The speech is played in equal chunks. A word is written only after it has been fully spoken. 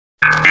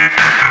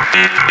Hi,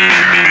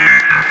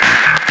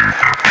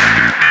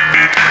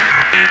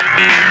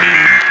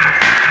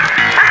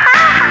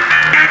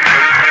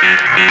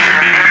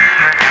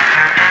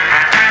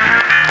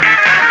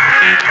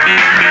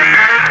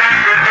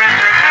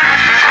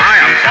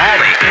 I'm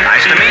Baldy.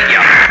 Nice to meet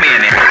you. Me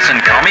and Nicholson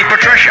call me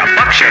Patricia.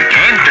 Buck's your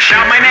game to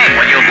shout my name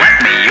when you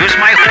let me use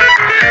my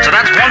So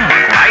that's one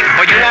buck, right?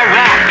 But you are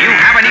wrong. You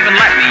haven't even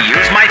let me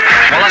use my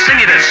Well, I'll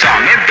sing you this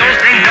song. It goes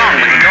ding dong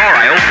with the door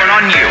I open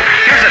on you.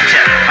 Here's a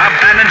tip.